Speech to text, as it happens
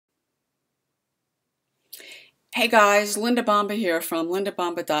Hey guys, Linda Bomba here from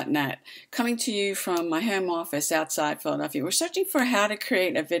lindabomba.net, coming to you from my home office outside Philadelphia. We're searching for how to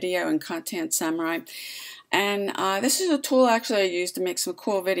create a video in Content Samurai, and this is a tool actually I use to make some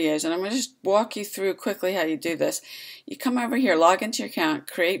cool videos, and I'm going to just walk you through quickly how you do this. You come over here, log into your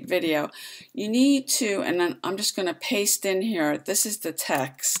account, create video. You need to, and then I'm just going to paste in here, this is the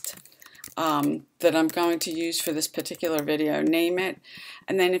text that I'm going to use for this particular video, name it,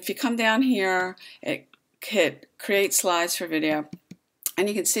 and then if you come down here, hit create slides for video, and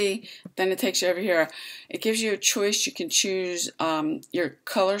you can see then it takes you over here. It gives you a choice. You can choose your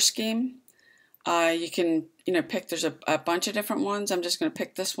color scheme. You can pick, there's a bunch of different ones. I'm just going to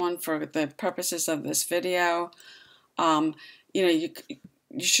pick this one for the purposes of this video. You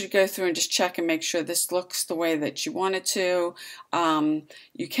should go through and just check and make sure this looks the way that you want it to.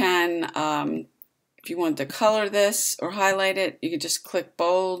 You can if you want to color this or highlight it, you can just click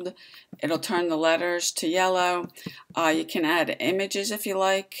bold. It'll turn the letters to yellow. You can add images if you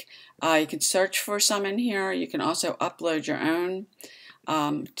like. You can search for some in here. You can also upload your own.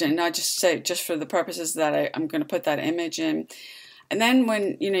 Not just say, just for the purposes that I'm going to put that image in. And then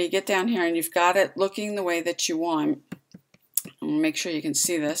when you get down here and you've got it looking the way that you want, make sure you can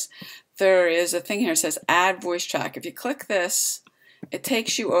see this. There is a thing here that says add voice track. If you click this, it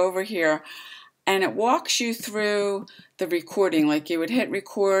takes you over here. And it walks you through the recording, like you would hit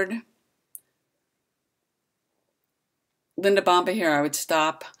record. Linda Bomba here, I would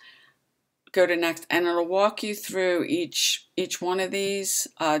stop, go to next, and it'll walk you through each one of these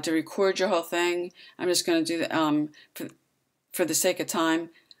to record your whole thing. I'm just going to do that for the sake of time.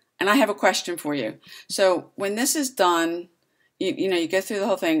 And I have a question for you. So when this is done, you go through the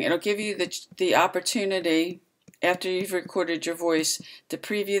whole thing. It'll give you the opportunity, after you've recorded your voice, to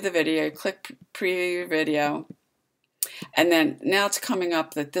preview the video. Click preview your video, and then now it's coming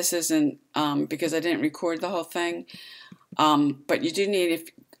up that this isn't because I didn't record the whole thing, but you do need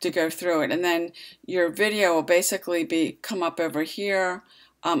to go through it, and then your video will basically come up over here.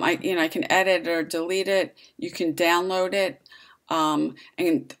 I can edit or delete it. You can download it.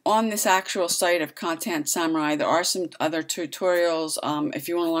 And on this actual site of Content Samurai, there are some other tutorials if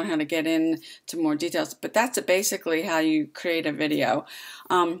you want to learn how to get into more details. But that's basically how you create a video.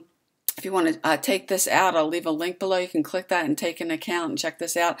 If you want to take this out, I'll leave a link below. You can click that and take an account and check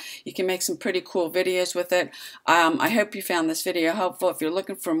this out. You can make some pretty cool videos with it. I hope you found this video helpful. If you're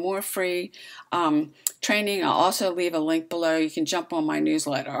looking for more free training, I'll also leave a link below. You can jump on my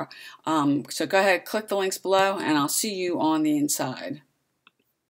newsletter. So go ahead, click the links below, and I'll see you on the inside.